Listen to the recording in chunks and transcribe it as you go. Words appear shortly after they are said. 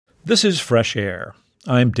This is Fresh Air.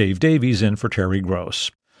 I'm Dave Davies in for Terry Gross.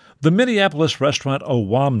 The Minneapolis restaurant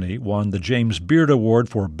Owamni won the James Beard Award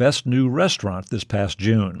for Best New Restaurant this past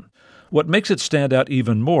June. What makes it stand out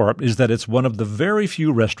even more is that it's one of the very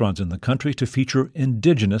few restaurants in the country to feature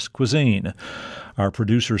indigenous cuisine. Our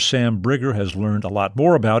producer Sam Brigger has learned a lot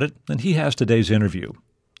more about it, and he has today's interview.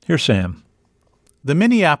 Here's Sam. The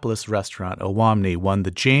Minneapolis restaurant Owamni won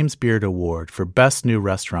the James Beard Award for Best New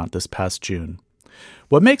Restaurant this past June.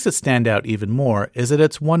 What makes it stand out even more is that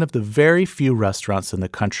it's one of the very few restaurants in the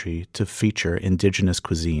country to feature indigenous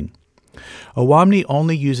cuisine. Owamni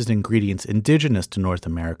only uses ingredients indigenous to North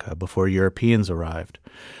America before Europeans arrived,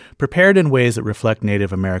 prepared in ways that reflect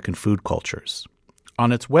Native American food cultures.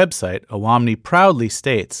 On its website, Owamni proudly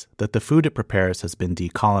states that the food it prepares has been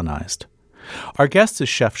decolonized. Our guest is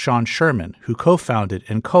Chef Sean Sherman, who co-founded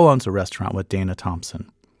and co-owns a restaurant with Dana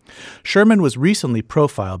Thompson. Sherman was recently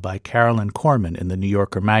profiled by Carolyn Corman in the New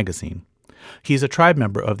Yorker magazine. He's a tribe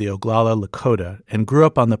member of the Oglala Lakota and grew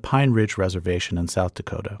up on the Pine Ridge Reservation in South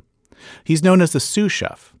Dakota. He's known as the Sioux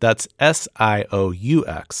Chef, that's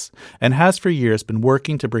S-I-O-U-X, and has for years been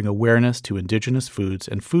working to bring awareness to indigenous foods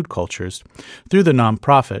and food cultures through the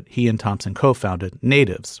nonprofit he and Thompson co-founded,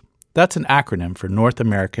 Natives. That's an acronym for North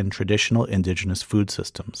American Traditional Indigenous Food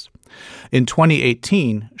Systems. In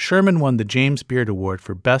 2018, Sherman won the James Beard Award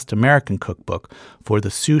for Best American Cookbook for the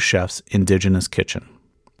Sioux Chef's Indigenous Kitchen.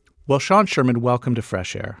 Well, Sean Sherman, welcome to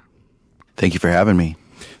Fresh Air. Thank you for having me.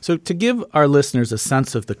 So to give our listeners a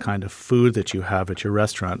sense of the kind of food that you have at your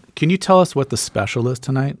restaurant, can you tell us what the special is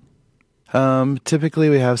tonight? Typically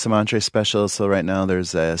we have some entree specials. So right now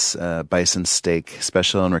there's this bison steak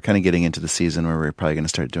special, and we're kind of getting into the season where we're probably going to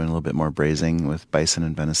start doing a little bit more braising with bison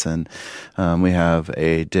and venison. We have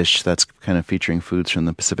a dish that's kind of featuring foods from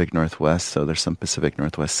the Pacific Northwest. So there's some Pacific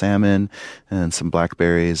Northwest salmon and some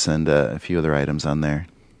blackberries and a few other items on there.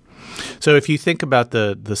 So if you think about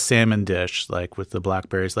the salmon dish, like with the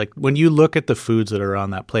blackberries, like when you look at the foods that are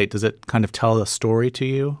on that plate, does it kind of tell a story to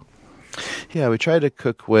you? Yeah, we try to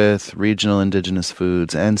cook with regional indigenous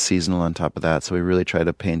foods and seasonal on top of that. So we really try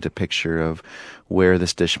to paint a picture of where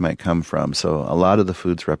this dish might come from. So a lot of the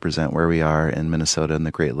foods represent where we are in Minnesota and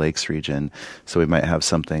the Great Lakes region. So we might have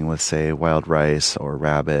something with, say, wild rice or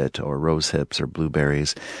rabbit or rose hips or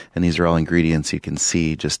blueberries. And these are all ingredients you can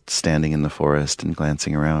see just standing in the forest and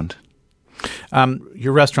glancing around.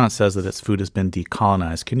 Your restaurant says that its food has been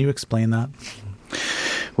decolonized. Can you explain that?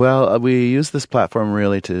 Well, we use this platform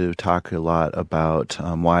really to talk a lot about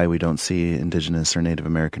why we don't see indigenous or Native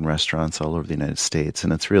American restaurants all over the United States.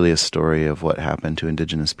 And it's really a story of what happened to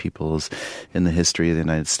indigenous peoples in the history of the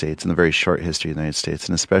United States, in the very short history of the United States,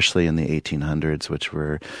 and especially in the 1800s, which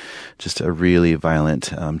were just a really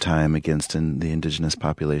violent time against the indigenous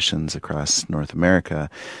populations across North America.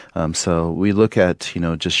 So we look at,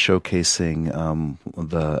 just showcasing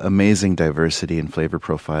the amazing diversity and flavor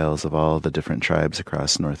profiles of all the different tribes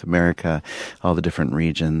across North America, all the different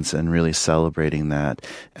regions, and really celebrating that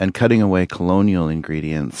and cutting away colonial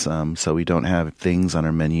ingredients. So we don't have things on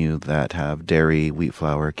our menu that have dairy, wheat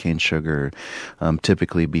flour, cane sugar,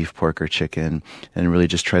 typically beef, pork, or chicken, and really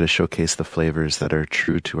just try to showcase the flavors that are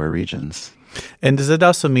true to our regions. And does it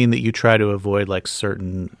also mean that you try to avoid like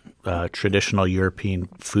certain traditional European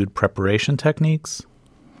food preparation techniques?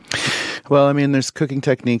 Well, I mean, there's cooking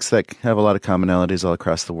techniques that have a lot of commonalities all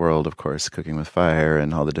across the world, of course, cooking with fire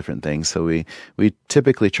and all the different things. So we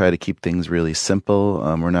typically try to keep things really simple.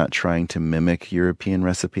 We're not trying to mimic European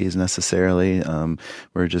recipes necessarily.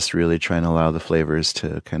 We're just really trying to allow the flavors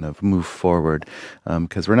to kind of move forward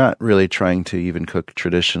because we're not really trying to even cook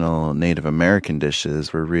traditional Native American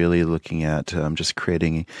dishes. We're really looking at just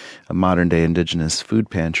creating a modern-day indigenous food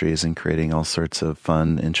pantries and creating all sorts of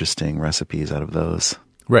fun, interesting recipes out of those.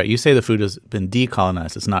 Right. You say the food has been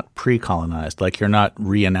decolonized. It's not pre-colonized. Like you're not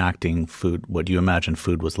reenacting food, what you imagine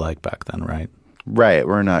food was like back then, right? Right.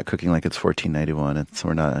 We're not cooking like it's 1491.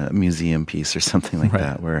 We're not a museum piece or something like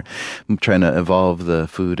that. We're trying to evolve the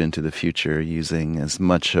food into the future using as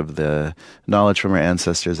much of the knowledge from our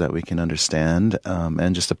ancestors that we can understand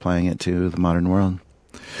and just applying it to the modern world.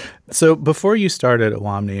 So before you started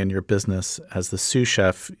Owamni and your business as the sous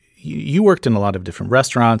chef, you worked in a lot of different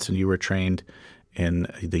restaurants and you were trained in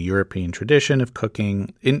the European tradition of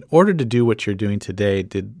cooking. In order to do what you're doing today,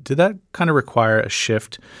 did that kind of require a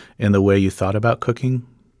shift in the way you thought about cooking?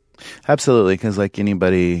 Absolutely, because like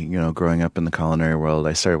anybody, growing up in the culinary world,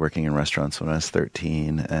 I started working in restaurants when I was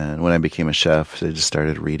 13. And when I became a chef, I just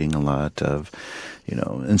started reading a lot of,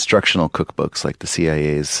 instructional cookbooks like the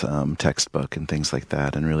CIA's textbook and things like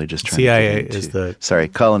that, and really just trying CIA to is the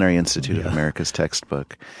Culinary Institute of America's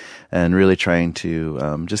textbook, and really trying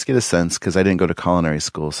to just get a sense, because I didn't go to culinary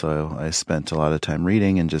school, so I spent a lot of time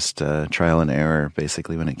reading and just trial and error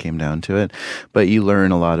basically when it came down to it. But you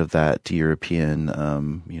learn a lot of that European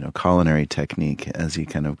culinary technique as you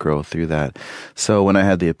kind of grow through that. So when I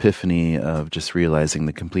had the epiphany of just realizing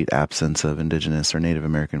the complete absence of indigenous or Native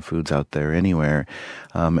American foods out there anywhere,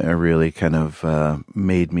 it really kind of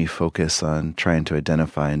made me focus on trying to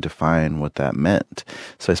identify and define what that meant.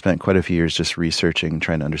 So I spent quite a few years just researching,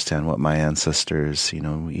 trying to understand what my ancestors,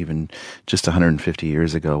 even just 150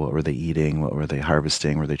 years ago, what were they eating? What were they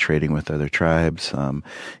harvesting? Were they trading with other tribes?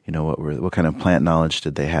 What kind of plant knowledge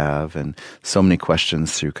did they have? And so many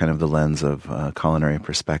questions through kind of the lens of culinary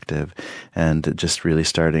perspective, and just really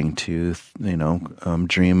starting to,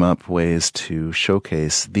 dream up ways to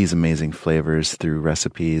showcase these amazing flavors through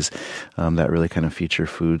recipes that really kind of feature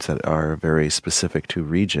foods that are very specific to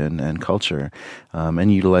region and culture,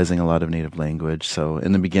 and utilizing a lot of native language. So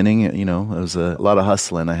in the beginning, it was a lot of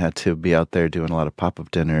hustling. I had to be out there doing a lot of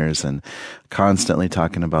pop-up dinners and constantly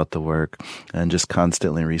talking about the work and just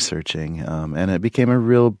constantly researching. And it became a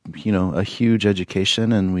real, a huge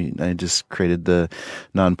education. And I just created the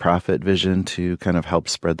nonprofit vision to kind of help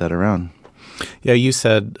spread that around. Yeah, you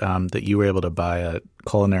said that you were able to buy a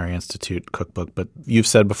Culinary Institute cookbook, but you've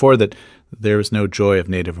said before that there is no joy of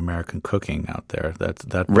Native American cooking out there.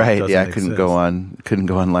 That right? Yeah, I couldn't go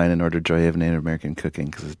online and order Joy of Native American Cooking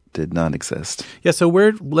because it did not exist. Yeah. So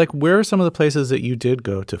where are some of the places that you did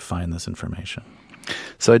go to find this information?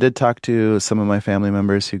 So I did talk to some of my family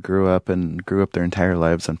members who grew up their entire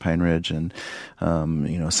lives on Pine Ridge, and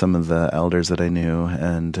some of the elders that I knew,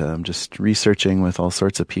 and just researching with all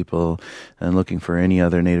sorts of people and looking for any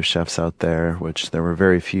other Native chefs out there, which there were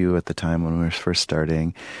very few at the time when we were first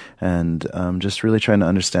starting, and just really trying to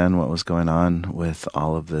understand what was going on with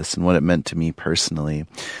all of this and what it meant to me personally.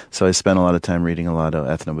 So I spent a lot of time reading a lot of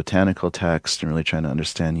ethnobotanical text and really trying to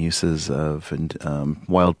understand uses of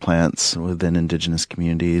wild plants within indigenous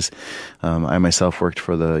communities. I myself worked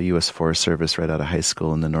for the U.S. Forest Service right out of high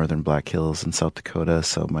school in the northern Black Hills in South Dakota,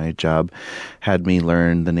 so my job had me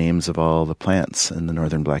learn the names of all the plants in the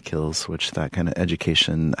northern Black Hills, which that kind of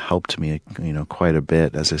education helped me, quite a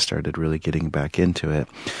bit as I started really getting back into it.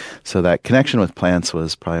 So that connection with plants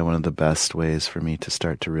was probably one of the best ways for me to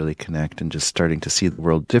start to really connect and just starting to see the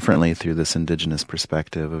world differently through this indigenous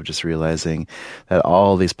perspective of just realizing that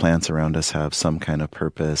all these plants around us have some kind of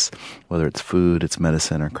purpose, whether it's food, it's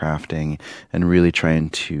medicine, or crafting, and really trying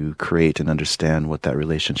to create and understand what that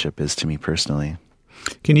relationship is to me personally.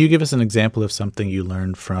 Can you give us an example of something you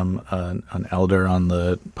learned from an elder on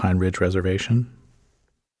the Pine Ridge Reservation?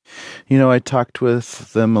 I talked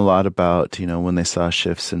with them a lot about, when they saw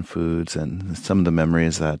shifts in foods and some of the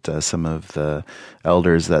memories that some of the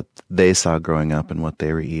elders that they saw growing up and what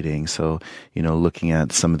they were eating. So, looking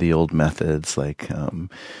at some of the old methods like,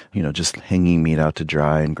 just hanging meat out to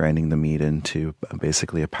dry and grinding the meat into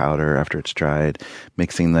basically a powder after it's dried,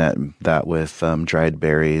 mixing that with dried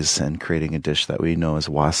berries and creating a dish that we know as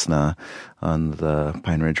wasna on the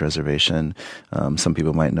Pine Ridge Reservation. Some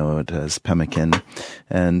people might know it as pemmican,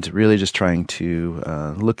 and really just trying to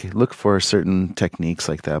look for certain techniques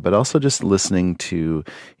like that, but also just listening to,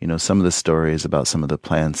 some of the stories about some of the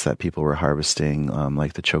plants that people were harvesting,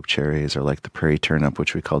 like the choke cherries or like the prairie turnip,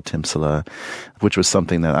 which we call timsala, which was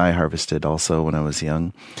something that I harvested also when I was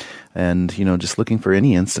young, and, just looking for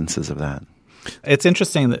any instances of that. It's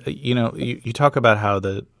interesting that, you talk about how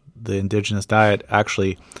the indigenous diet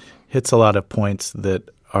actually hits a lot of points that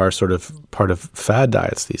are sort of part of fad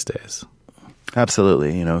diets these days.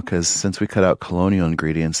 Absolutely, because since we cut out colonial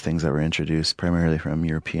ingredients, things that were introduced primarily from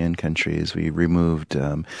European countries, we removed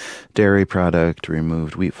dairy product,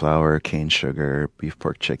 removed wheat flour, cane sugar, beef,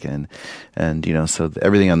 pork, chicken, and so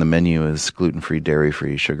everything on the menu is gluten-free,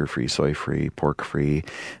 dairy-free, sugar-free, soy-free, pork-free,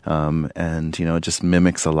 and it just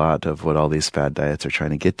mimics a lot of what all these fad diets are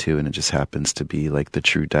trying to get to, and it just happens to be like the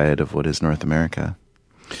true diet of what is North America.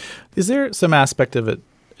 Is there some aspect of it,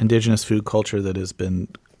 indigenous food culture, that has been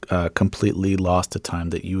completely lost to time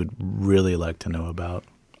that you would really like to know about?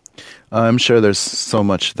 I'm sure there's so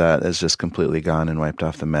much that is just completely gone and wiped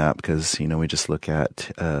off the map because, we just look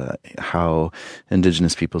at how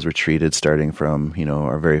indigenous peoples were treated starting from,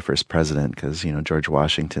 our very first president because, George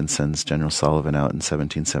Washington sends General Sullivan out in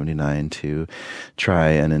 1779 to try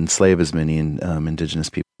and enslave as many indigenous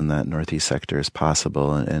people in that northeast sector as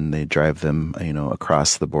possible, and they drive them,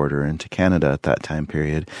 across the border into Canada at that time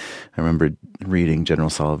period. I remember reading General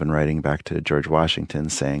Sullivan writing back to George Washington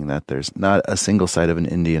saying that there's not a single sight of an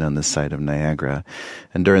Indian on this side of Niagara.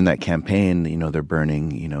 And during that campaign, they're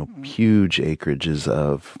burning, huge acreages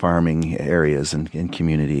of farming areas and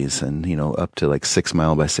communities, and, up to like 6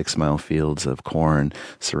 mile by 6 mile fields of corn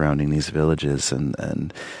surrounding these villages.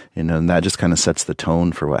 And that just kind of sets the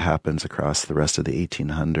tone for what happens across the rest of the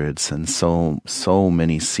 1800s. And so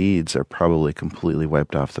many seeds are probably completely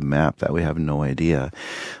wiped off the map that we have no idea.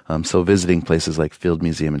 So visiting places like Field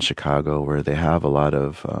Museum in Chicago, where they have a lot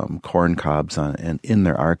of corn cobs in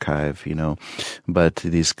their archive, but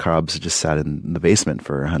these cobs just sat in the basement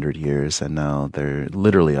for 100 years, and now they're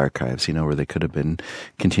literally archives, where they could have been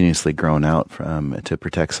continuously grown out to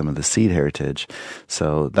protect some of the seed heritage.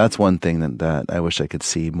 So that's one thing that I wish I could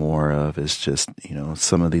see more of, is just,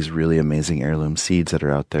 some of these really amazing heirloom seeds that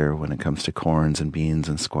are out there when it comes to corns and beans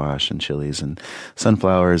and squash and chilies and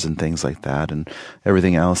sunflowers and things like that, and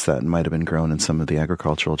everything else that might have been grown in some of the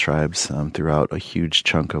agricultural tribes throughout a huge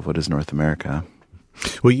chunk of what is North America.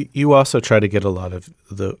 Well, you also try to get a lot of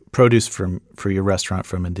the produce for your restaurant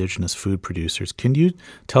from indigenous food producers. Can you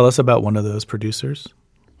tell us about one of those producers?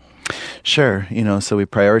 Sure. So we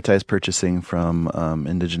prioritize purchasing from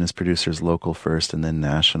indigenous producers, local first and then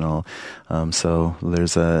national. So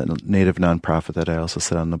there's a native nonprofit that I also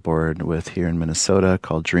sit on the board with here in Minnesota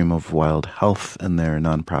called Dream of Wild Health, and they're a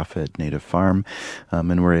nonprofit native farm.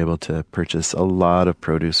 And we're able to purchase a lot of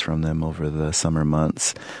produce from them over the summer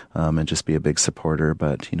months and just be a big supporter.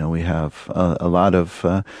 But, we have a lot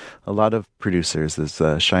of producers.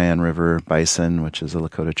 There's Cheyenne River bison, which is a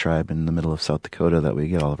Lakota tribe in the middle of South Dakota that we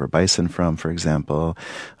get all of our bison from, for example.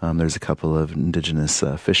 There's a couple of indigenous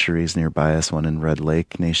fisheries nearby us, one in Red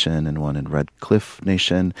Lake Nation and one in Red Cliff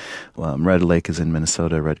Nation. Red Lake is in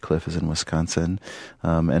Minnesota, Red Cliff is in Wisconsin.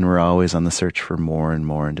 And we're always on the search for more and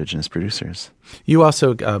more indigenous producers. You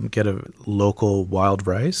also get a local wild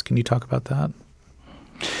rice. Can you talk about that?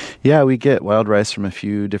 Yeah, we get wild rice from a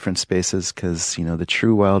few different spaces because, the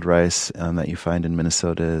true wild rice that you find in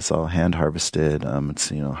Minnesota is all hand harvested. It's,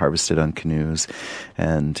 harvested on canoes,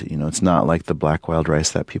 and, it's not like the black wild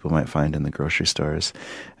rice that people might find in the grocery stores.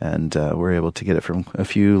 And we're able to get it from a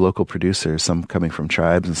few local producers, some coming from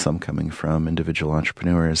tribes and some coming from individual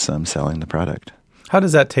entrepreneurs selling the product. How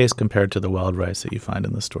does that taste compared to the wild rice that you find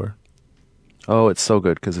in the store? Oh, it's so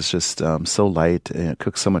good because it's just so light, and it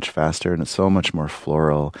cooks so much faster, and it's so much more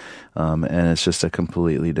floral, and it's just a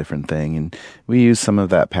completely different thing. And we use some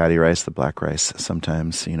of that patty rice, the black rice,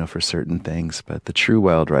 sometimes, for certain things. But the true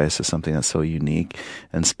wild rice is something that's so unique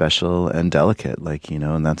and special and delicate,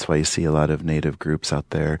 and that's why you see a lot of native groups out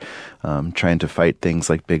there trying to fight things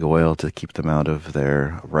like big oil to keep them out of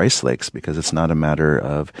their rice lakes, because it's not a matter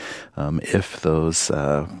of if those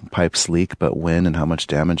pipes leak, but when and how much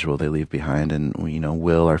damage will they leave behind. And,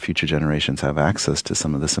 will our future generations have access to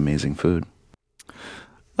some of this amazing food?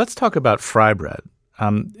 Let's talk about fry bread.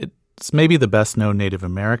 It's maybe the best known Native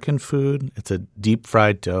American food. It's a deep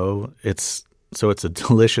fried dough. It's a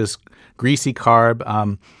delicious, greasy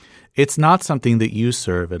carb. It's not something that you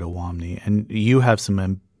serve at Owamni, and you have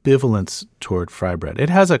some ambivalence toward fry bread. It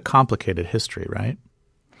has a complicated history, right?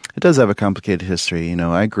 It does have a complicated history.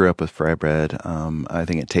 I grew up with fry bread. I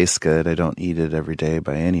think it tastes good. I don't eat it every day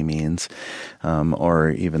by any means, or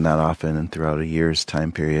even that often and throughout a year's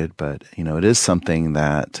time period. But, it is something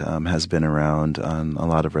that has been around on a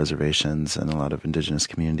lot of reservations and a lot of indigenous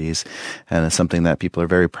communities. And it's something that people are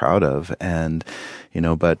very proud of. And,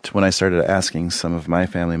 but when I started asking some of my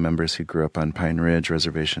family members who grew up on Pine Ridge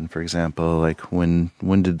Reservation, for example, when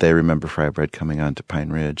did they remember fry bread coming onto Pine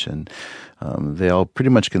Ridge? And they all pretty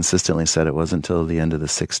much consistently said it wasn't until the end of the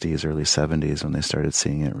 60s, early 70s when they started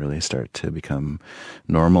seeing it really start to become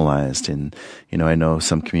normalized. And, I know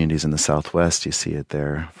some communities in the Southwest, you see it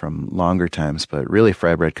there from longer times, but really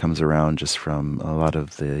fry bread comes around just from a lot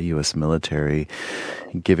of the U.S. military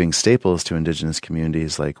giving staples to indigenous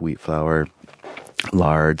communities like wheat flour,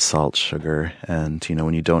 lard, salt, sugar. And,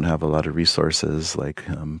 when you don't have a lot of resources like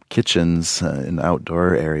kitchens and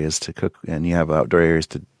outdoor areas to cook, and you have outdoor areas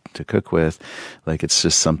to cook with, it's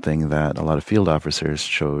just something that a lot of field officers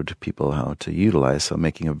showed people how to utilize. So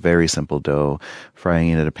making a very simple dough, frying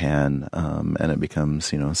it in a pan, and it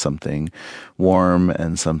becomes, something warm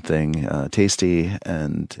and something tasty.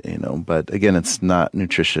 And, but again, it's not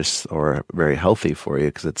nutritious or very healthy for you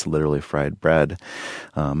because it's literally fried bread.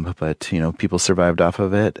 But, people survived off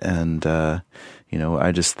of it, and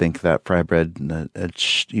I just think that fry bread,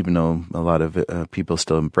 even though a lot of people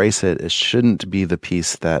still embrace it, it shouldn't be the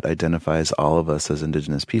piece that identifies all of us as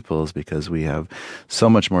Indigenous peoples, because we have so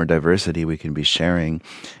much more diversity we can be sharing.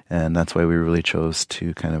 And that's why we really chose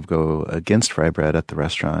to kind of go against fry bread at the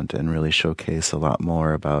restaurant and really showcase a lot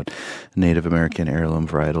more about Native American heirloom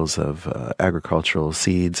varietals of agricultural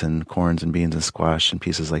seeds and corns and beans and squash and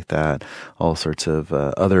pieces like that. All sorts of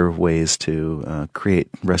other ways to create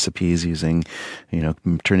recipes using,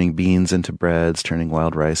 turning beans into breads, turning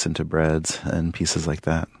wild rice into breads and pieces like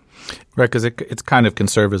that. Right, because it kind of can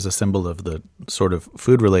serve as a symbol of the sort of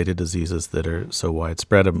food-related diseases that are so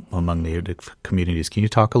widespread among Native communities. Can you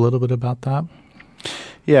talk a little bit about that?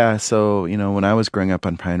 Yeah, so, when I was growing up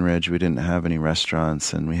on Pine Ridge, we didn't have any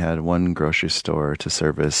restaurants, and we had one grocery store to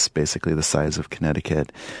service basically the size of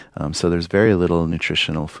Connecticut. So there's very little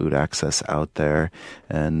nutritional food access out there.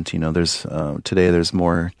 And, today there's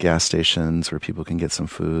more gas stations where people can get some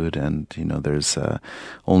food, and, there's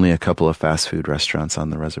only a couple of fast food restaurants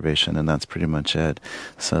on the reservation, and that's pretty much it.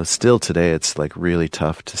 So still today, it's like really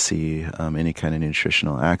tough to see any kind of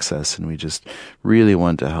nutritional access, and we just really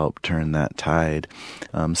want to help turn that tide.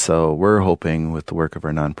 So we're hoping with the work of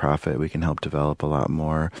our nonprofit, we can help develop a lot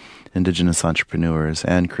more Indigenous entrepreneurs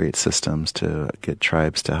and create systems to get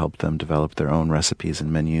tribes to help them develop their own recipes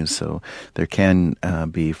and menus, so there can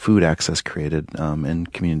be food access created in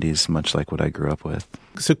communities much like what I grew up with.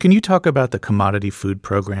 So can you talk about the commodity food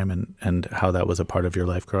program and how that was a part of your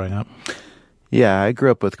life growing up? Yeah, I grew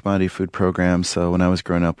up with commodity food programs. So when I was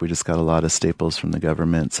growing up, we just got a lot of staples from the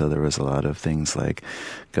government. So there was a lot of things like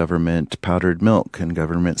government powdered milk and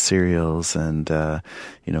government cereals and,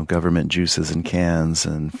 government juices in cans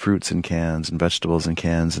and fruits in cans and vegetables in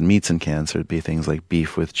cans and meats in cans. So it'd be things like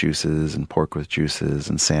beef with juices and pork with juices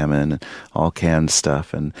and salmon, and all canned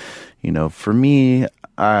stuff. And, for me,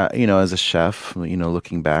 as a chef,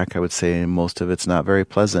 looking back, I would say most of it's not very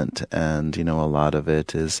pleasant. And, a lot of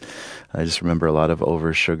it is, I just remember a lot of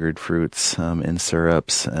over-sugared fruits in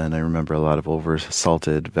syrups. And I remember a lot of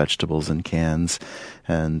over-salted vegetables in cans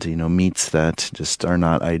and, meats that just are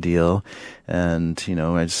not ideal. And,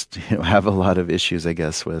 I just have a lot of issues, I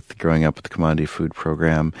guess, with growing up with the commodity food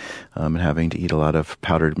program and having to eat a lot of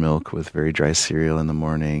powdered milk with very dry cereal in the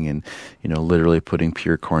morning and, literally putting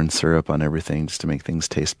pure corn syrup on everything just to make things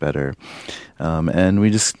taste better. And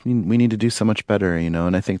we need to do so much better,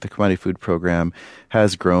 and I think the commodity food program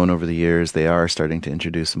has grown over the years. They are starting to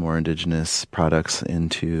introduce more Indigenous products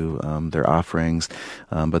into their offerings,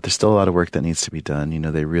 but there's still a lot of work that needs to be done.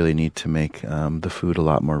 They really need to make the food a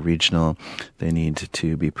lot more regional. They need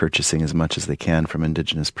to be purchasing as much as they can from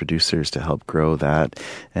Indigenous producers to help grow that,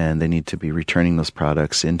 and they need to be returning those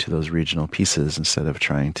products into those regional pieces instead of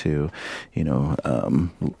trying to,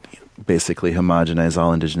 basically homogenize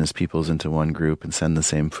all Indigenous peoples into one group and send the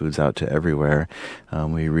same foods out to everywhere.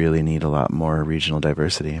 We really need a lot more regional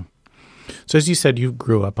diversity. So as you said, you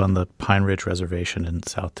grew up on the Pine Ridge Reservation in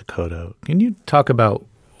South Dakota. Can you talk about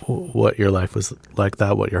what your life was like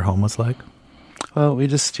what your home was like? Well, we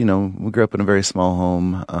just, we grew up in a very small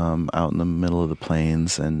home out in the middle of the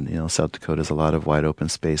plains, and, South Dakota has a lot of wide open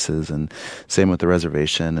spaces, and same with the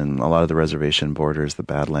reservation, and a lot of the reservation borders the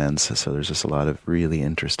Badlands, so there's just a lot of really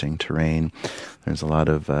interesting terrain. There's a lot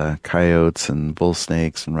of coyotes and bull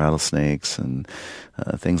snakes and rattlesnakes and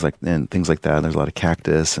things like that. There's a lot of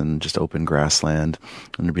cactus and just open grassland,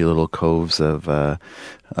 and there'd be little coves of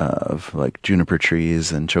like juniper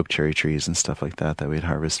trees and chokecherry trees and stuff like that we'd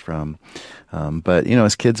harvest from. But,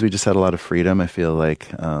 as kids, we just had a lot of freedom. I feel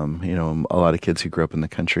like, a lot of kids who grew up in the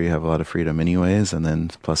country have a lot of freedom anyways. And then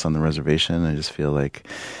plus on the reservation, I just feel like,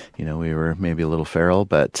 we were maybe a little feral,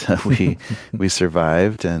 but we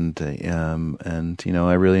survived. And,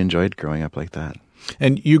 I really enjoyed growing up like that.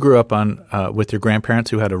 And you grew up with your grandparents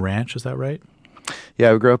who had a ranch, is that right?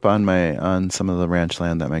 Yeah, I grew up on some of the ranch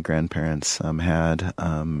land that my grandparents had,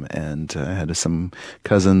 and I had some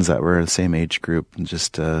cousins that were the same age group,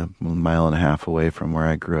 just a mile and a half away from where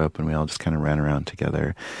I grew up, and we all just kind of ran around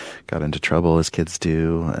together, got into trouble as kids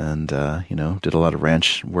do, and did a lot of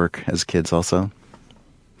ranch work as kids also.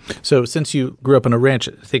 So since you grew up on a ranch,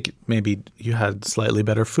 I think maybe you had slightly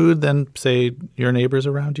better food than, say, your neighbors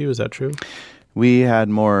around you. Is that true? We had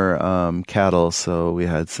more cattle, so we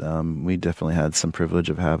definitely had some privilege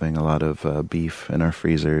of having a lot of beef in our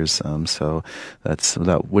freezers. So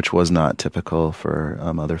which was not typical for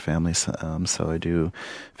other families. So I do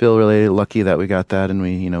feel really lucky that we got that, and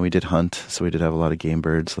we did hunt, so we did have a lot of game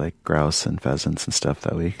birds like grouse and pheasants and stuff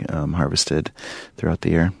that we harvested throughout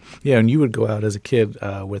the year. Yeah, and you would go out as a kid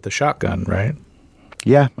with a shotgun, right?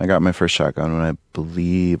 Yeah, I got my first shotgun when I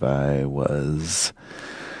believe I was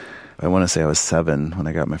I want to say I was 7 when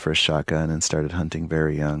I got my first shotgun and started hunting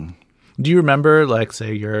very young. Do you remember, like,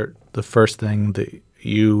 say, the first thing that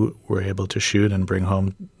you were able to shoot and bring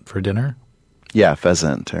home for dinner? Yeah,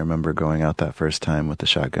 pheasant. I remember going out that first time with the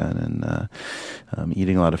shotgun and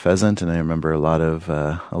eating a lot of pheasant, and I remember a lot of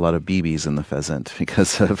BBs in the pheasant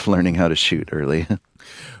because of learning how to shoot early.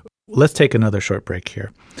 Let's take another short break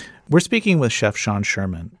here. We're speaking with Chef Sean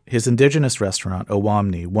Sherman. His indigenous restaurant,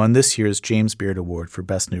 Owamni, won this year's James Beard Award for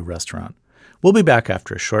Best New Restaurant. We'll be back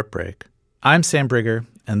after a short break. I'm Sam Brigger,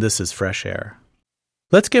 and this is Fresh Air.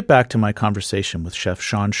 Let's get back to my conversation with Chef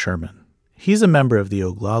Sean Sherman. He's a member of the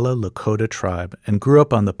Oglala Lakota tribe and grew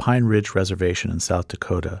up on the Pine Ridge Reservation in South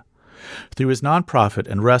Dakota. Through his nonprofit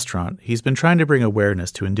and restaurant, he's been trying to bring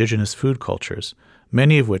awareness to indigenous food cultures,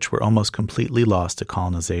 many of which were almost completely lost to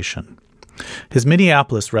colonization. His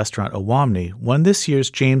Minneapolis restaurant, Owamni, won this year's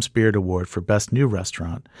James Beard Award for Best New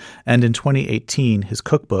Restaurant, and in 2018, his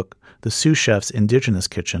cookbook, The Sioux Chef's Indigenous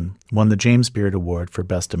Kitchen, won the James Beard Award for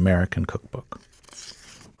Best American Cookbook.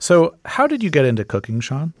 So how did you get into cooking,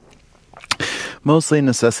 Sean? Mostly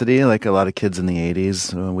necessity, like a lot of kids in the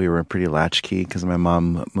 80s. We were pretty latchkey because my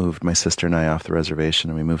mom moved my sister and I off the reservation,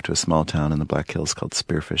 and we moved to a small town in the Black Hills called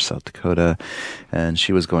Spearfish, South Dakota. And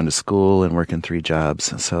she was going to school and working 3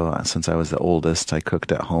 jobs. So since I was the oldest, I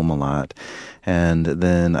cooked at home a lot. And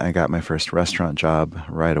then I got my first restaurant job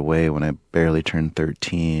right away when I barely turned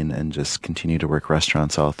 13, and just continued to work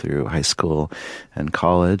restaurants all through high school and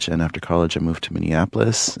college. And after college, I moved to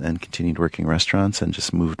Minneapolis and continued working restaurants and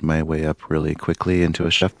just moved my way up really quickly into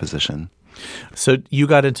a chef position. So you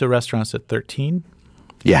got into restaurants at 13?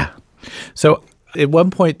 Yeah. So at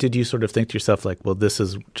one point, did you sort of think to yourself, like, well, this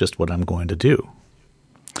is just what I'm going to do?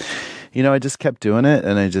 I just kept doing it,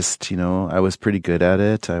 and I was pretty good at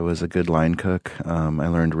it. I was a good line cook. I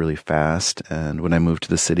learned really fast, and when I moved to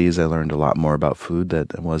the cities, I learned a lot more about food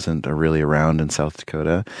that wasn't really around in South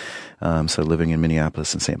Dakota. So living in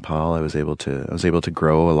Minneapolis and St. Paul, I was able to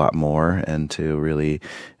grow a lot more and to really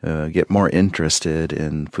get more interested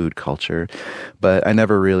in food culture. But I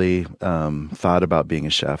never really thought about being a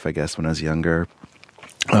chef, I guess, when I was younger.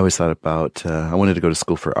 I always thought about, I wanted to go to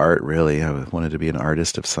school for art, really. I wanted to be an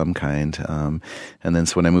artist of some kind. And then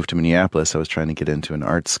so when I moved to Minneapolis, I was trying to get into an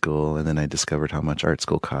art school, and then I discovered how much art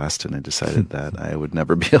school cost, and I decided that I would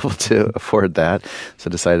never be able to afford that. So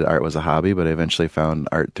I decided art was a hobby, but I eventually found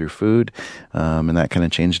art through food, and that kind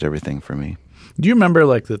of changed everything for me. Do you remember,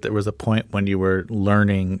 like, that there was a point when you were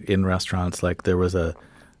learning in restaurants, like there was a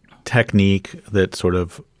technique that sort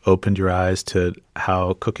of opened your eyes to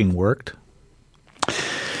how cooking worked?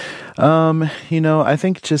 I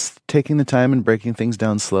think just taking the time and breaking things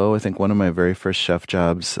down slow. I think one of my very first chef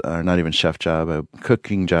jobs, or not even chef job,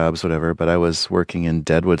 cooking jobs, whatever, but I was working in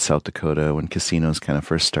Deadwood, South Dakota when casinos kind of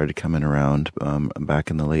first started coming around, back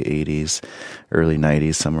in the late 80s, early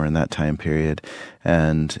 90s, somewhere in that time period.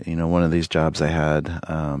 And, one of these jobs I had,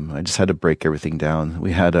 I just had to break everything down.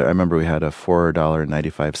 I remember we had a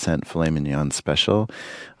 $4.95 filet mignon special.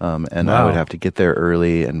 And wow. I would have to get there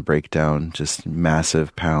early and break down just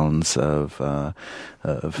massive pounds of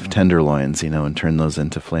tenderloins, and turn those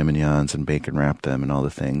into filet mignons and bacon wrap them and all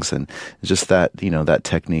the things. And it's just that, that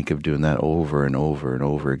technique of doing that over and over and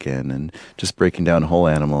over again, and just breaking down whole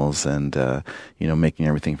animals and, making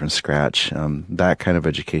everything from scratch. That kind of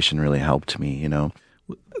education really helped me,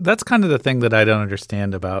 That's kind of the thing that I don't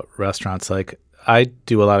understand about restaurants. Like, I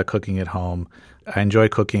do a lot of cooking at home. I enjoy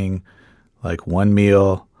cooking like one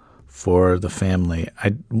meal for the family.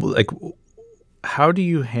 How do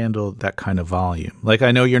you handle that kind of volume? Like,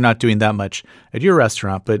 I know you're not doing that much at your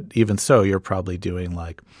restaurant, but even so, you're probably doing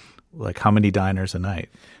like how many diners a night?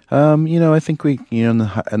 I think we, in the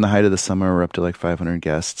height of the summer, we're up to like 500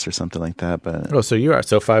 guests or something like that. But so you are.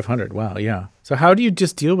 So 500. Wow. Yeah. So how do you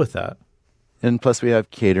just deal with that? And plus we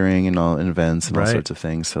have catering and events and all sorts of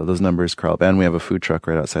things. So those numbers crawl up. And we have a food truck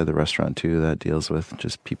right outside the restaurant too that deals with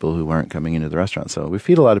just people who aren't coming into the restaurant. So we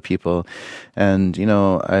feed a lot of people. And,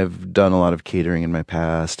 I've done a lot of catering in my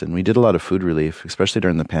past, and we did a lot of food relief, especially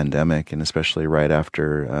during the pandemic, and especially right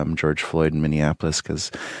after George Floyd in Minneapolis,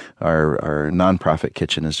 because our nonprofit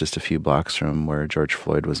kitchen is just a few blocks from where George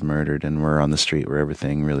Floyd was murdered, and we're on the street where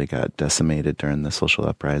everything really got decimated during the social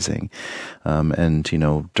uprising.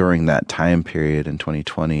 During that time period in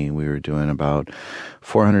 2020, we were doing about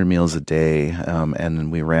 400 meals a day, and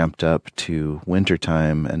then we ramped up to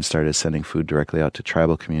wintertime and started sending food directly out to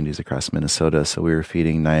tribal communities across Minnesota. So we were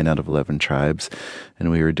feeding 9 out of 11 tribes,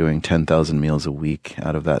 and we were doing 10,000 meals a week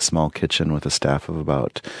out of that small kitchen with a staff of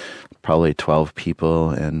about probably 12 people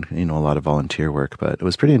and, a lot of volunteer work, but it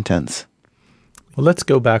was pretty intense. Well, let's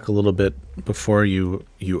go back a little bit before you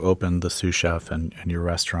opened the Sous Chef and your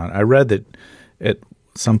restaurant. I read that at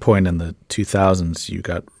some point in the 2000s, you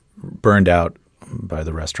got burned out by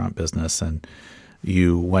the restaurant business and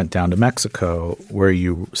you went down to Mexico where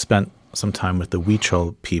you spent some time with the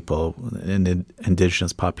Huichol people, an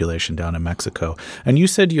indigenous population down in Mexico. And you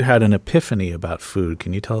said you had an epiphany about food.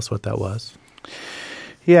 Can you tell us what that was?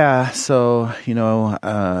 Yeah, so,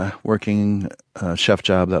 working a chef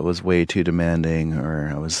job that was way too demanding, or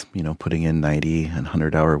I was, putting in 90 and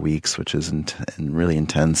 100-hour weeks, which is really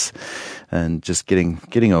intense, and just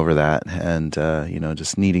getting over that and,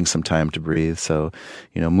 just needing some time to breathe. So,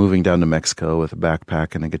 moving down to Mexico with a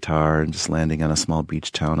backpack and a guitar and just landing on a small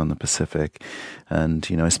beach town on the Pacific. And,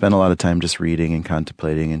 I spent a lot of time just reading and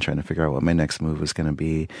contemplating and trying to figure out what my next move was going to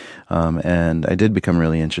be. And I did become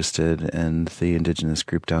really interested in the indigenous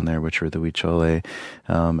group down there, which were the Huichol,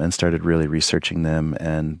 and started really researching them.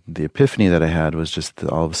 And the epiphany that I had was just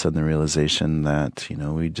all of a sudden the realization that,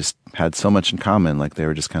 we just had so much in common. Like they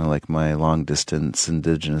were just kind of like my long distance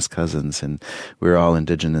indigenous cousins, and we were all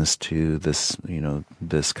indigenous to this,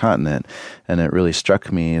 this continent. And it really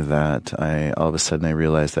struck me that all of a sudden I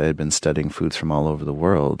realized I had been studying foods from all over the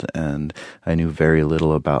world, and I knew very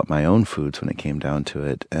little about my own foods when it came down to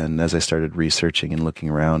it. And as I started researching and looking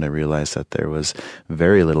around, I realized that there was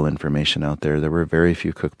very little information out there. There were very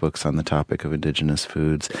few cookbooks on the topic of indigenous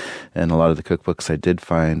foods, and a lot of the cookbooks I did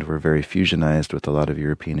find were very fusionized with a lot of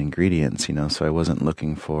European ingredients, so I wasn't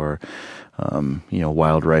looking for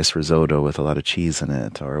wild rice risotto with a lot of cheese in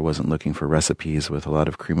it, or I wasn't looking for recipes with a lot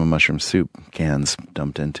of cream of mushroom soup cans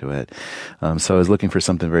dumped into it. So I was looking for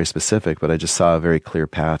something very specific, but I just saw a very clear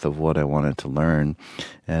path of what I wanted to learn.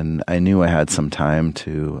 And I knew I had some time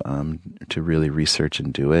to really research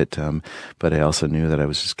and do it. But I also knew that I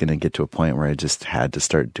was just going to get to a point where I just had to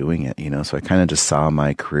start doing it, So I kind of just saw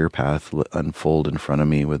my career path unfold in front of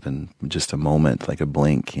me within just a moment, like a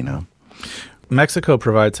blink, Mexico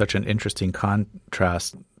provides such an interesting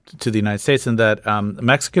contrast to the United States in that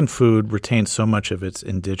Mexican food retains so much of its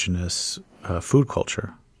indigenous food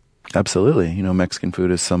culture. Absolutely. Mexican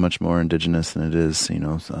food is so much more indigenous than it is,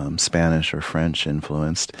 Spanish or French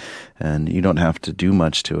influenced. And you don't have to do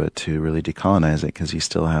much to it to really decolonize it, because you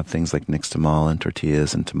still have things like nixtamal and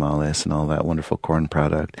tortillas and tamales and all that wonderful corn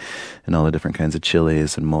product and all the different kinds of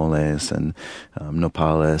chilies and moles and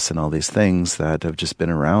nopales and all these things that have just been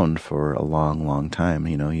around for a long, long time.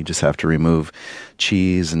 You just have to remove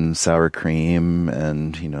cheese and sour cream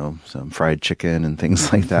and, some fried chicken and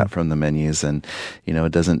things like that from the menus. And,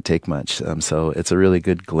 it doesn't take much. So it's a really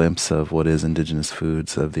good glimpse of what is indigenous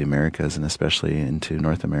foods of the Americas, and especially into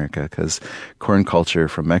North America, because corn culture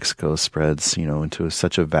from Mexico spreads, into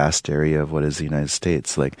such a vast area of what is the United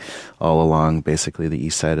States, like all along basically the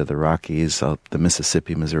east side of the Rockies, up the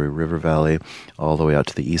Mississippi, Missouri River Valley, all the way out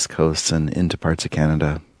to the East Coast and into parts of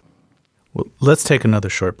Canada. Well, let's take another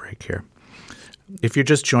short break here. If you're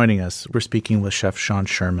just joining us, we're speaking with Chef Sean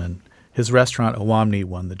Sherman. His restaurant, Owamni,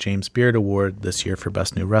 won the James Beard Award this year for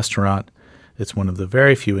Best New Restaurant. It's one of the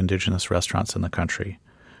very few indigenous restaurants in the country.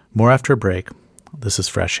 More after a break. This is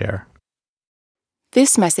Fresh Air.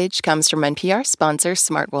 This message comes from NPR sponsor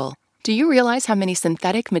Smartwool. Do you realize how many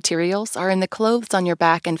synthetic materials are in the clothes on your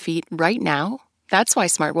back and feet right now? That's why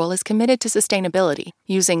Smartwool is committed to sustainability,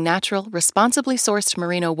 using natural, responsibly sourced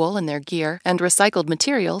merino wool in their gear and recycled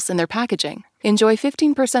materials in their packaging. Enjoy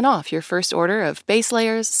 15% off your first order of base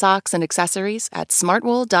layers, socks, and accessories at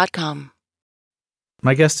smartwool.com.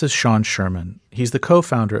 My guest is Sean Sherman. He's the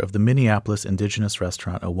co-founder of the Minneapolis indigenous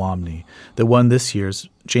restaurant Owamni that won this year's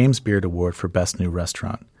James Beard Award for Best New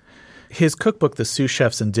Restaurant. His cookbook, The Sous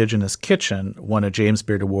Chef's Indigenous Kitchen, won a James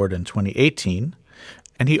Beard Award in 2018.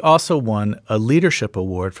 And he also won a leadership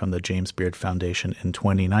award from the James Beard Foundation in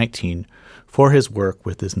 2019 for his work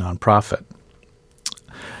with his nonprofit.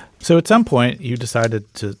 So at some point, you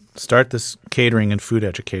decided to start this catering and food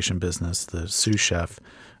education business, the Sous Chef,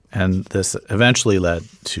 and this eventually led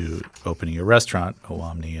to opening your restaurant,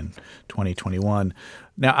 Owamni, in 2021.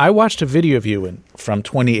 Now, I watched a video of you from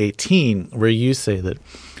 2018 where you say that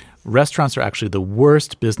restaurants are actually the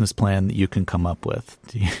worst business plan that you can come up with.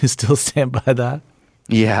 Do you still stand by that?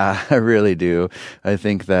 Yeah, I really do. I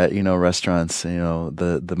think that, restaurants,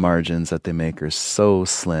 the margins that they make are so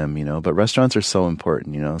slim, but restaurants are so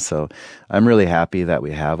important, so I'm really happy that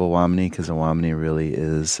we have Owamni, because Owamni really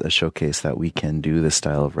is a showcase that we can do this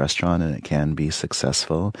style of restaurant and it can be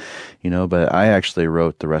successful, but I actually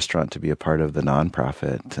wrote the restaurant to be a part of the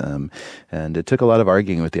nonprofit. And it took a lot of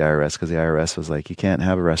arguing with the IRS, because the IRS was like, you can't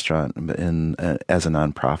have a restaurant as a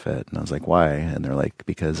nonprofit. And I was like, why? And they're like,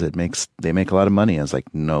 because they make a lot of money. I was like,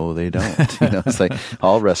 like, no, they don't. It's like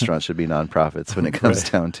all restaurants should be nonprofits when it comes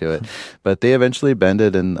down to it. But they eventually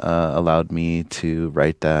bended and allowed me to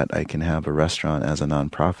write that I can have a restaurant as a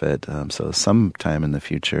nonprofit. So sometime in the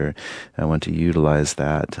future, I want to utilize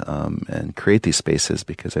that and create these spaces,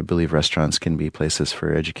 because I believe restaurants can be places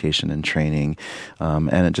for education and training.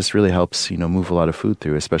 And it just really helps, move a lot of food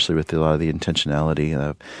through, especially with a lot of the intentionality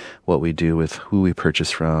of what we do with who we purchase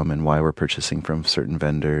from and why we're purchasing from certain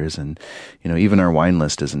vendors. And, even our wine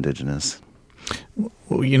list is indigenous.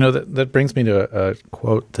 Well, that brings me to a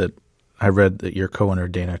quote that I read that your co-owner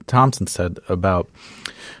Dana Thompson said about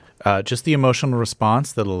just the emotional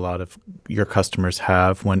response that a lot of your customers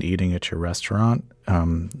have when eating at your restaurant.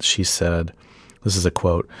 She said, this is a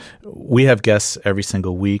quote, "We have guests every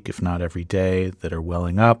single week, if not every day, that are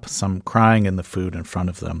welling up, some crying in the food in front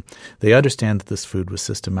of them. They understand that this food was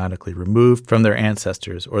systematically removed from their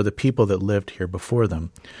ancestors or the people that lived here before them.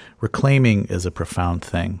 Reclaiming is a profound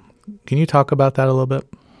thing." Can you talk about that a little bit?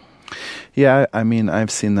 Yeah, I mean, I've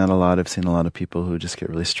seen that a lot. I've seen a lot of people who just get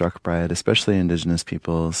really struck by it, especially indigenous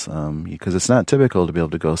peoples, because it's not typical to be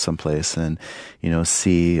able to go someplace and,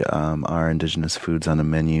 see our indigenous foods on a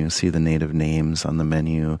menu, see the native names on the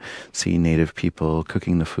menu, see native people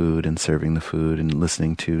cooking the food and serving the food and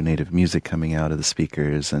listening to native music coming out of the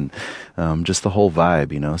speakers, and just the whole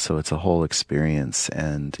vibe, So it's a whole experience,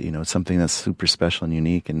 and, it's something that's super special and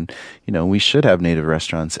unique. And, we should have native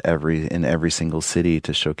restaurants in every single city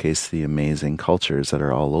to showcase the amazing cultures that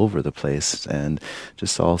are all over the place, and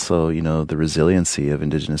just also, the resiliency of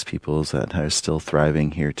indigenous peoples that are still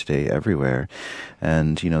thriving here today everywhere.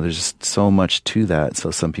 And, there's just so much to that.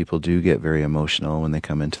 So some people do get very emotional when they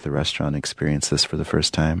come into the restaurant and experience this for the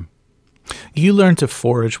first time. You learned to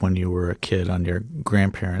forage when you were a kid on your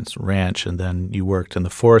grandparents' ranch, and then you worked in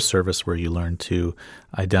the Forest Service where you learned to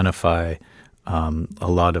identify a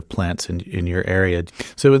lot of plants in your area.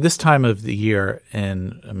 So at this time of the year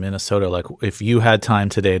in Minnesota, like if you had time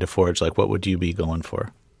today to forage, like what would you be going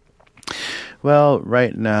for? Well,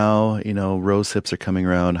 right now, rose hips are coming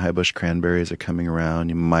around, high bush cranberries are coming around.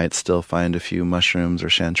 You might still find a few mushrooms or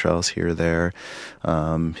chanterelles here or there.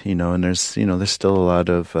 And there's still a lot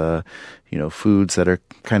of, foods that are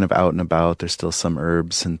kind of out and about. There's still some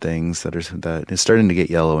herbs and things that it's starting to get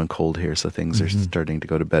yellow and cold here. So things are starting to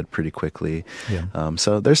go to bed pretty quickly. Yeah.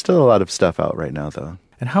 So there's still a lot of stuff out right now, though.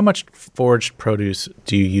 And how much foraged produce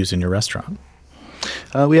do you use in your restaurant?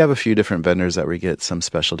 We have a few different vendors that we get some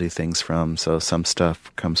specialty things from. So some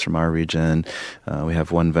stuff comes from our region. We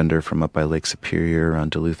have one vendor from up by Lake Superior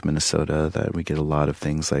around Duluth, Minnesota, that we get a lot of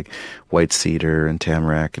things like white cedar and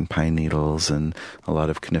tamarack and pine needles and a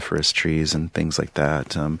lot of coniferous trees and things like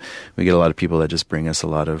that. We get a lot of people that just bring us a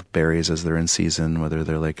lot of berries as they're in season, whether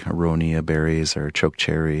they're like aronia berries or choke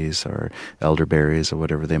cherries or elderberries or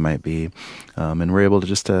whatever they might be. And we're able to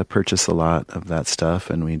just purchase a lot of that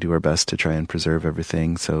stuff, and we do our best to try and preserve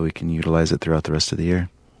everything so we can utilize it throughout the rest of the year.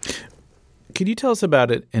 Could you tell us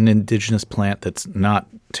about an indigenous plant that's not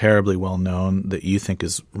terribly well known that you think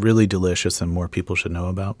is really delicious and more people should know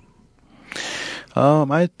about?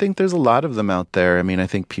 I think there's a lot of them out there. I mean, I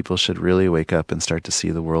think people should really wake up and start to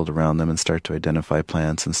see the world around them and start to identify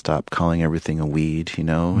plants and stop calling everything a weed,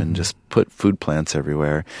 and just put food plants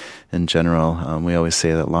everywhere. In general, we always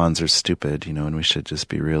say that lawns are stupid, and we should just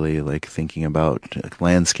be really thinking about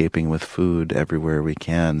landscaping with food everywhere we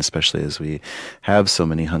can, especially as we have so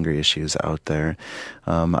many hungry issues out there.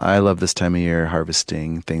 I love this time of year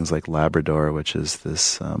harvesting things like Labrador, which is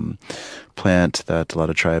this plant that a lot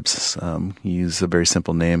of tribes use a very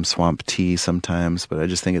simple name, swamp tea sometimes, but I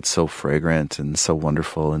just think it's so fragrant and so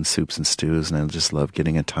wonderful in soups and stews, and I just love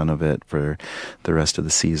getting a ton of it for the rest of the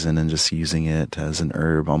season and just using it as an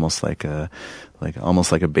herb, almost like a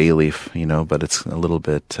bay leaf, but it's a little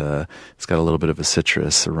bit it's got a little bit of a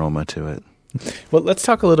citrus aroma to it. Well, let's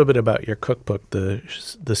talk a little bit about your cookbook, the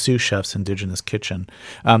Sioux Chef's Indigenous Kitchen.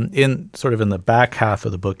 In the back half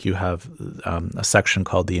of the book, you have a section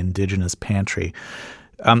called the Indigenous Pantry.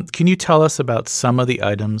 Can you tell us about some of the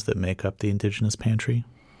items that make up the Indigenous Pantry?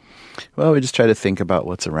 Well, we just try to think about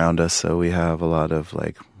what's around us. So we have a lot of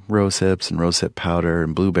rose hips and rose hip powder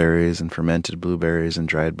and blueberries and fermented blueberries and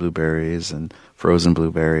dried blueberries and frozen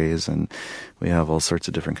blueberries, and we have all sorts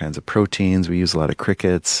of different kinds of proteins. We use a lot of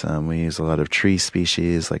crickets. We use a lot of tree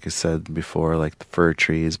species, like I said before, like the fir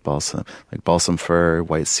trees, balsam fir,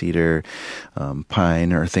 white cedar,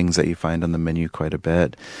 pine, are things that you find on the menu quite a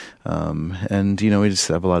bit. And we just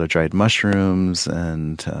have a lot of dried mushrooms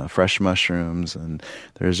and fresh mushrooms, and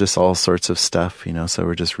there's just all sorts of stuff, so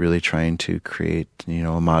we're just really trying to create,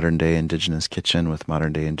 a modern day indigenous kitchen with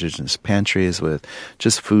modern day indigenous pantries with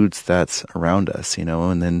just foods that's around us,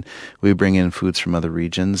 and then we bring in foods from other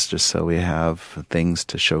regions just so we have things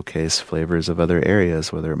to showcase flavors of other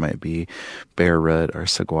areas, whether it might be bear root or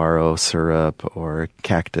saguaro syrup or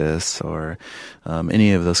cactus or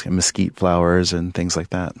any of those mesquite flowers and things like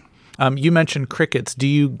that. You mentioned crickets. Do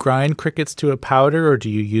you grind crickets to a powder or do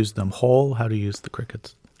you use them whole? How do you use the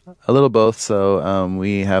crickets? A little both. So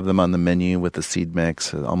we have them on the menu with the seed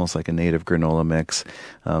mix, almost like a native granola mix.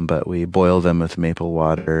 But we boil them with maple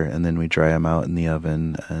water and then we dry them out in the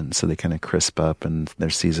oven. And so they kind of crisp up and they're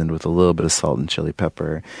seasoned with a little bit of salt and chili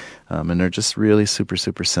pepper. And they're just really super,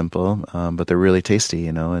 super simple. But they're really tasty,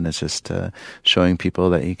 and it's just showing people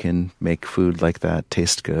that you can make food like that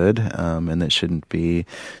taste good. And it shouldn't be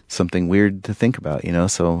something weird to think about,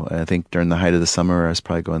 So I think during the height of the summer, I was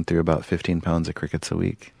probably going through about 15 pounds of crickets a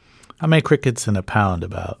week. How many crickets in a pound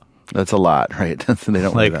about? That's a lot, right? They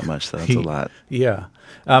don't weigh that much, so that's a lot. Yeah.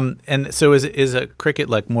 And so is a cricket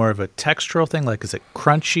like more of a textural thing? Like, is it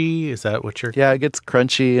crunchy? Is that what you're... Yeah, it gets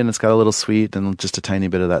crunchy and it's got a little sweet and just a tiny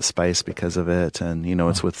bit of that spice because of it. And,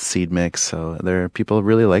 it's with seed mix. So people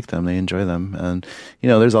really like them. They enjoy them. And,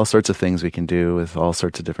 there's all sorts of things we can do with all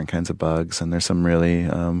sorts of different kinds of bugs. And there's some really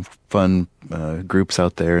fun groups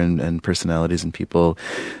out there and personalities and people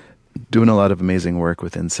doing a lot of amazing work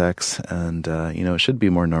with insects, and it should be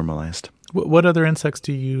more normalized. What other insects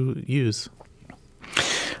do you use?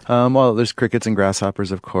 Well, there's crickets and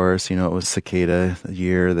grasshoppers, of course. It was cicada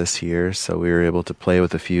year this year, so we were able to play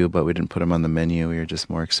with a few, but we didn't put them on the menu. We were just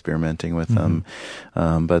more experimenting with them.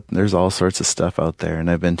 But there's all sorts of stuff out there, and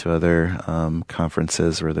I've been to other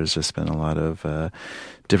conferences where there's just been a lot of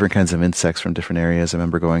different kinds of insects from different areas. I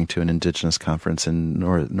remember going to an indigenous conference in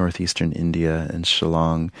northeastern India in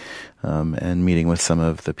Shillong, and meeting with some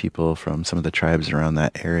of the people from some of the tribes around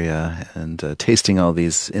that area and tasting all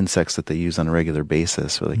these insects that they use on a regular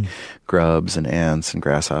basis, like grubs and ants and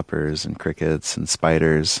grasshoppers and crickets and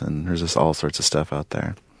spiders, and there's just all sorts of stuff out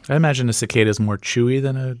there. I imagine a cicada is more chewy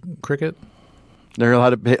than a cricket. They're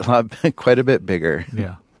quite a bit bigger.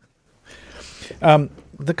 Yeah.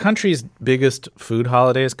 The country's biggest food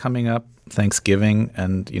holiday is coming up, Thanksgiving,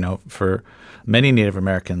 and for many Native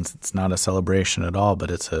Americans, it's not a celebration at all,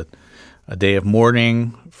 but it's a day of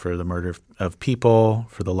mourning for the murder of people,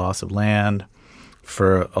 for the loss of land,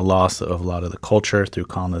 for a loss of a lot of the culture through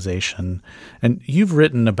colonization. And you've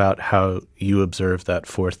written about how you observe that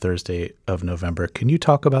fourth Thursday of November. Can you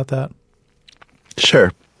talk about that?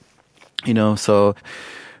 Sure.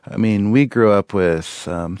 We grew up with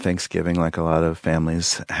Thanksgiving like a lot of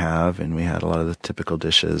families have, and we had a lot of the typical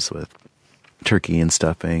dishes with turkey and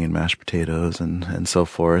stuffing and mashed potatoes and so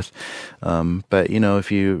forth. But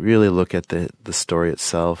if you really look at the story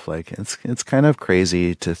itself, like it's kind of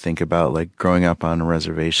crazy to think about, like, growing up on a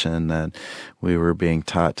reservation that we were being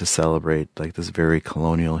taught to celebrate like this very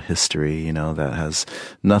colonial history, that has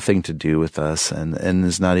nothing to do with us and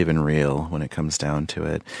is not even real when it comes down to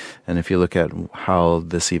it. And if you look at how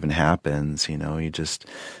this even happens,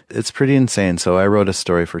 it's pretty insane. So I wrote a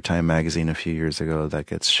story for Time magazine a few years ago that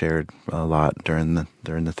gets shared a lot during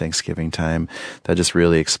the Thanksgiving time that just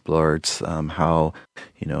really explored how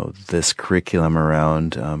this curriculum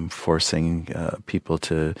around forcing people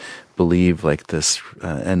to believe like this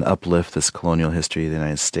and uplift this colonial history of the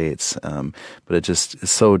United States, but it just is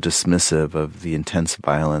so dismissive of the intense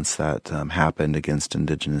violence that happened against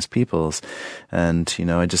indigenous peoples. And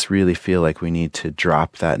I just really feel like we need to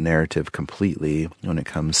drop that narrative completely when it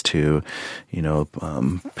comes to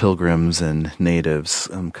pilgrims and natives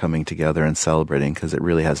coming together and celebrating, because it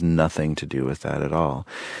really has nothing to do with that at all.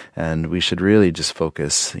 And we should really just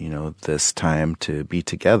focus this time to be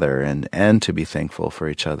together and to be thankful for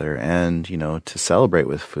each other and to celebrate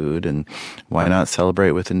with food. And why not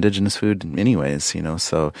celebrate with indigenous food anyways?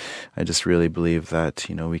 So I just really believe that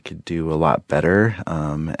we could do a lot better,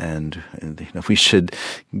 and we should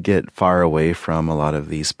get far away from a lot of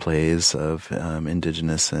these plays of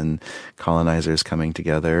indigenous and colonizers coming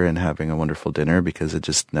together and having a wonderful dinner, because it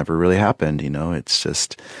just never really happened. It's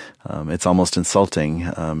just it's almost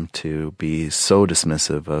insulting to be so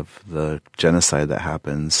dismissive of the genocide that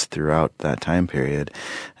happens throughout that time period,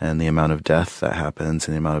 and the amount of death that happens,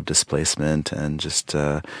 and the amount of displacement, and just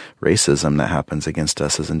racism that happens against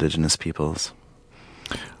us as indigenous peoples.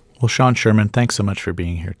 Well, Sean Sherman, thanks so much for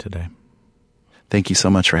being here today. Thank you so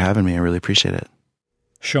much for having me. I really appreciate it.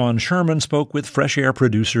 Sean Sherman spoke with Fresh Air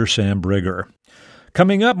producer Sam Brigger.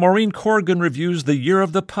 Coming up, Maureen Corrigan reviews The Year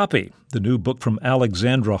of the Puppy, the new book from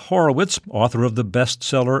Alexandra Horowitz, author of the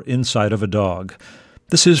bestseller Inside of a Dog.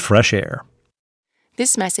 This is Fresh Air.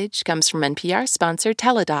 This message comes from NPR sponsor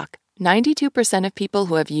Teladoc. 92% of people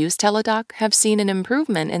who have used Teladoc have seen an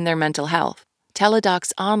improvement in their mental health.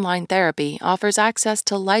 Teledoc's online therapy offers access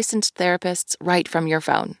to licensed therapists right from your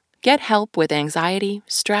phone. Get help with anxiety,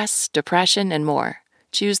 stress, depression, and more.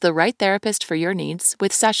 Choose the right therapist for your needs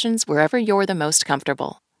with sessions wherever you're the most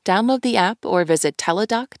comfortable. Download the app or visit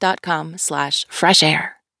teladoc.com/freshair.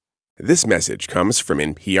 This message comes from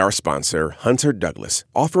NPR sponsor Hunter Douglas,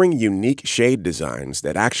 offering unique shade designs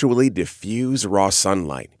that actually diffuse raw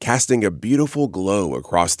sunlight, casting a beautiful glow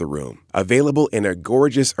across the room. Available in a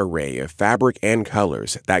gorgeous array of fabric and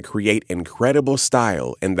colors that create incredible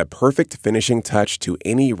style and the perfect finishing touch to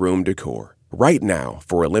any room decor. Right now,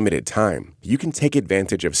 for a limited time, you can take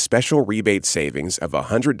advantage of special rebate savings of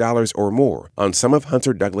 $100 or more on some of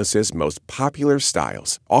Hunter Douglas's most popular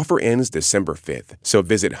styles. Offer ends December 5th, so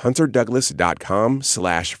visit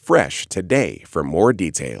hunterdouglas.com/fresh today for more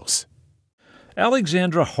details.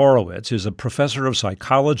 Alexandra Horowitz is a professor of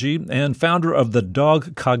psychology and founder of the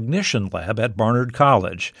Dog Cognition Lab at Barnard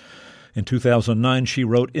College. In 2009, she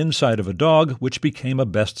wrote Inside of a Dog, which became a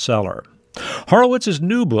bestseller. Horowitz's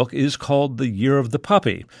new book is called The Year of the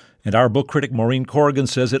Puppy, and our book critic Maureen Corrigan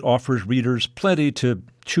says it offers readers plenty to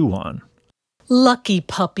chew on. Lucky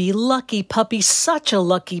puppy, such a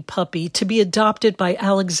lucky puppy to be adopted by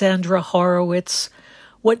Alexandra Horowitz.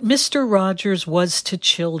 What Mr. Rogers was to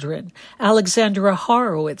children, Alexandra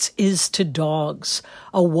Horowitz is to dogs,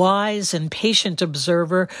 a wise and patient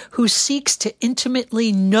observer who seeks to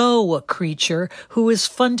intimately know a creature who is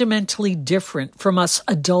fundamentally different from us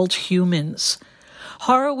adult humans.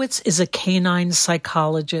 Horowitz is a canine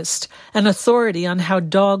psychologist, an authority on how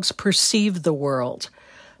dogs perceive the world.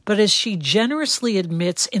 But as she generously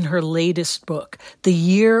admits in her latest book, The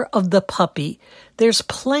Year of the Puppy, there's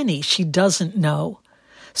plenty she doesn't know.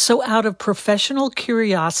 So out of professional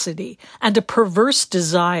curiosity and a perverse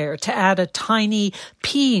desire to add a tiny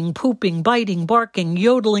peeing, pooping, biting, barking,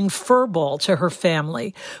 yodeling furball to her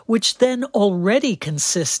family, which then already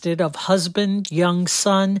consisted of husband, young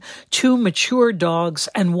son, 2 mature dogs,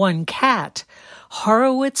 and 1 cat,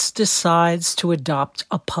 Horowitz decides to adopt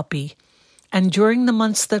a puppy. And during the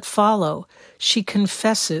months that follow, she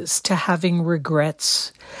confesses to having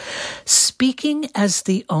regrets. Speaking as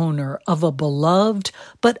the owner of a beloved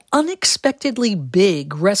but unexpectedly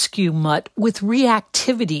big rescue mutt with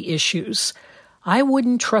reactivity issues, I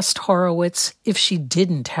wouldn't trust Horowitz if she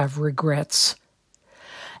didn't have regrets.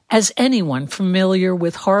 As anyone familiar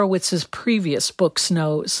with Horowitz's previous books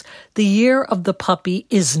knows, The Year of the Puppy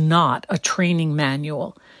is not a training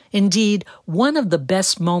manual. Indeed, one of the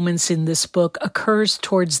best moments in this book occurs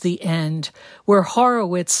towards the end, where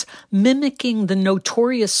Horowitz, mimicking the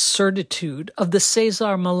notorious certitude of the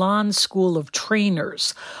Cesar Millan School of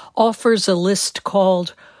Trainers, offers a list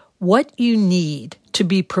called What You Need to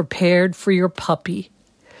Be Prepared for Your Puppy.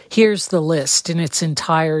 Here's the list in its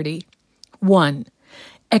entirety. 1.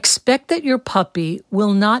 Expect that your puppy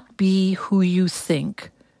will not be who you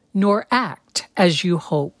think, nor act as you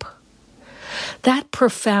hope. That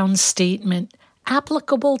profound statement,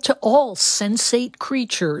 applicable to all sensate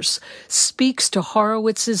creatures, speaks to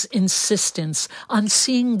Horowitz's insistence on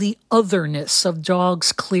seeing the otherness of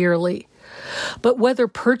dogs clearly. But whether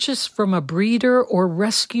purchased from a breeder or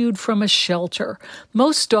rescued from a shelter,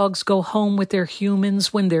 most dogs go home with their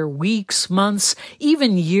humans when they're weeks, months,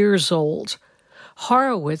 even years old.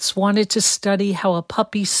 Horowitz wanted to study how a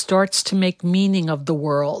puppy starts to make meaning of the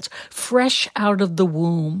world, fresh out of the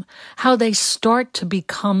womb, how they start to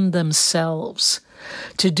become themselves.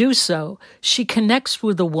 To do so, she connects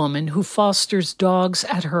with a woman who fosters dogs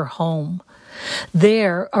at her home.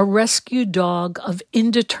 There, a rescued dog of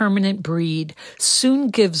indeterminate breed soon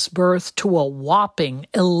gives birth to a whopping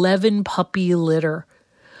 11 puppy litter.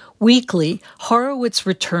 Weekly, Horowitz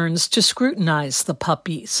returns to scrutinize the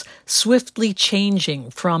puppies, swiftly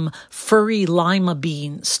changing from furry lima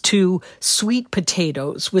beans to sweet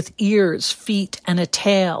potatoes with ears, feet, and a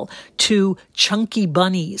tail to chunky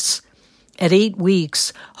bunnies. At 8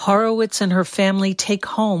 weeks, Horowitz and her family take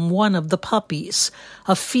home one of the puppies,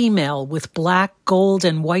 a female with black, gold,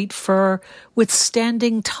 and white fur with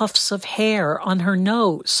standing tufts of hair on her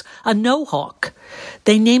nose, a no-hawk.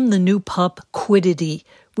 They name the new pup Quiddity,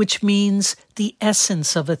 which means the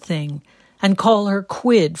essence of a thing, and call her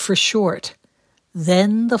Quid for short.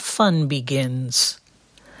 Then the fun begins.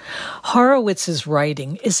 Horowitz's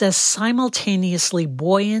writing is as simultaneously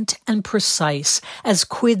buoyant and precise as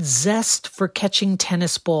Quid's zest for catching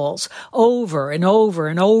tennis balls over and over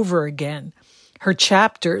and over again. Her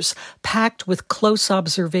chapters, packed with close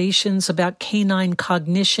observations about canine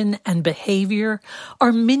cognition and behavior,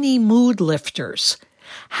 are mini mood lifters.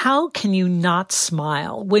 How can you not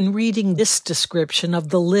smile when reading this description of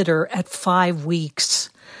the litter at 5 weeks?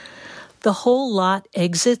 The whole lot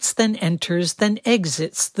exits, then enters, then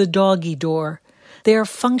exits the doggy door. They are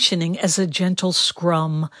functioning as a gentle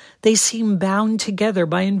scrum. They seem bound together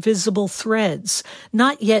by invisible threads,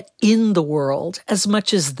 not yet in the world, as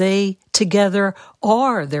much as they, together,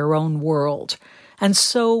 are their own world. And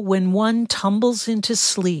so when one tumbles into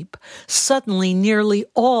sleep, suddenly nearly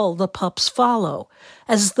all the pups follow,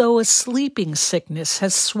 as though a sleeping sickness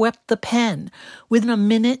has swept the pen. Within a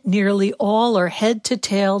minute, nearly all are head to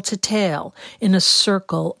tail, in a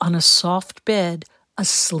circle on a soft bed,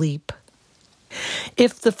 asleep.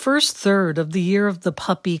 If the first third of the Year of the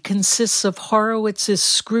Puppy consists of Horowitz's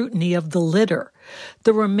scrutiny of the litter,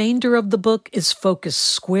 the remainder of the book is focused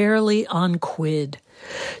squarely on Quid.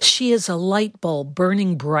 She is a light bulb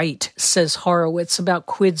burning bright, says Horowitz about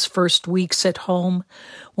Quid's first weeks at home.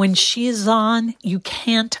 When she is on, you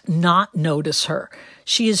can't not notice her.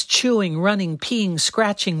 She is chewing, running, peeing,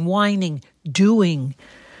 scratching, whining, doing.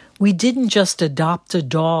 We didn't just adopt a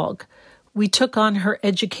dog. We took on her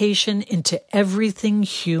education into everything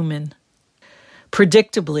human.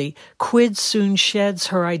 Predictably, Quid soon sheds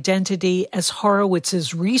her identity as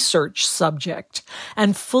Horowitz's research subject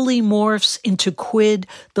and fully morphs into Quid,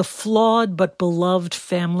 the flawed but beloved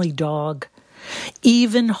family dog.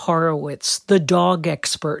 Even Horowitz, the dog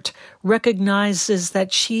expert, recognizes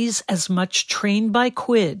that she's as much trained by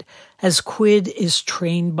Quid as Quid is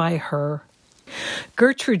trained by her.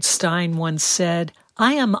 Gertrude Stein once said,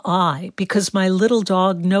 "I am I because my little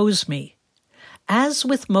dog knows me." As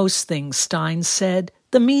with most things, Stein said,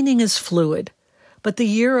 the meaning is fluid, but the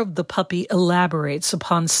Year of the Puppy elaborates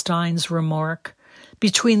upon Stein's remark.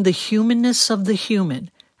 Between the humanness of the human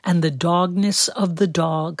and the dogness of the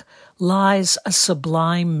dog lies a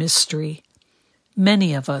sublime mystery.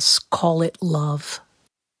 Many of us call it love.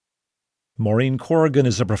 Maureen Corrigan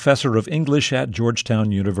is a professor of English at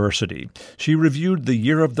Georgetown University. She reviewed The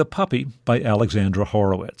Year of the Puppy by Alexandra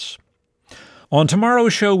Horowitz. On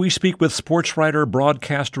tomorrow's show, we speak with sports writer,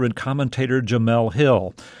 broadcaster, and commentator Jemele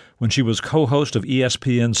Hill. When she was co-host of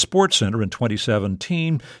ESPN's SportsCenter in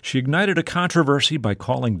 2017, she ignited a controversy by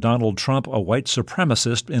calling Donald Trump a white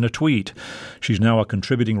supremacist in a tweet. She's now a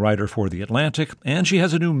contributing writer for The Atlantic, and she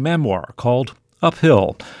has a new memoir called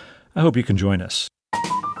Uphill. I hope you can join us.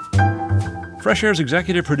 Fresh Air's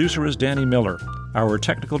executive producer is Danny Miller. Our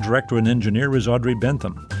technical director and engineer is Audrey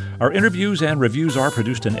Bentham. Our interviews and reviews are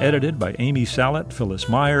produced and edited by Amy Sallet, Phyllis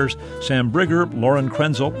Myers, Sam Brigger, Lauren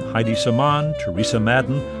Krenzel, Heidi Saman, Teresa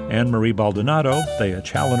Madden, Anne-Marie Baldonado, Thea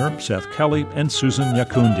Challoner, Seth Kelly, and Susan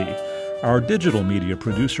Yakundi. Our digital media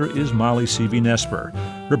producer is Molly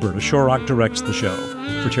Seavey-Nesper. Roberta Shorrock directs the show.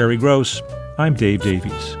 For Terry Gross, I'm Dave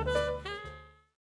Davies.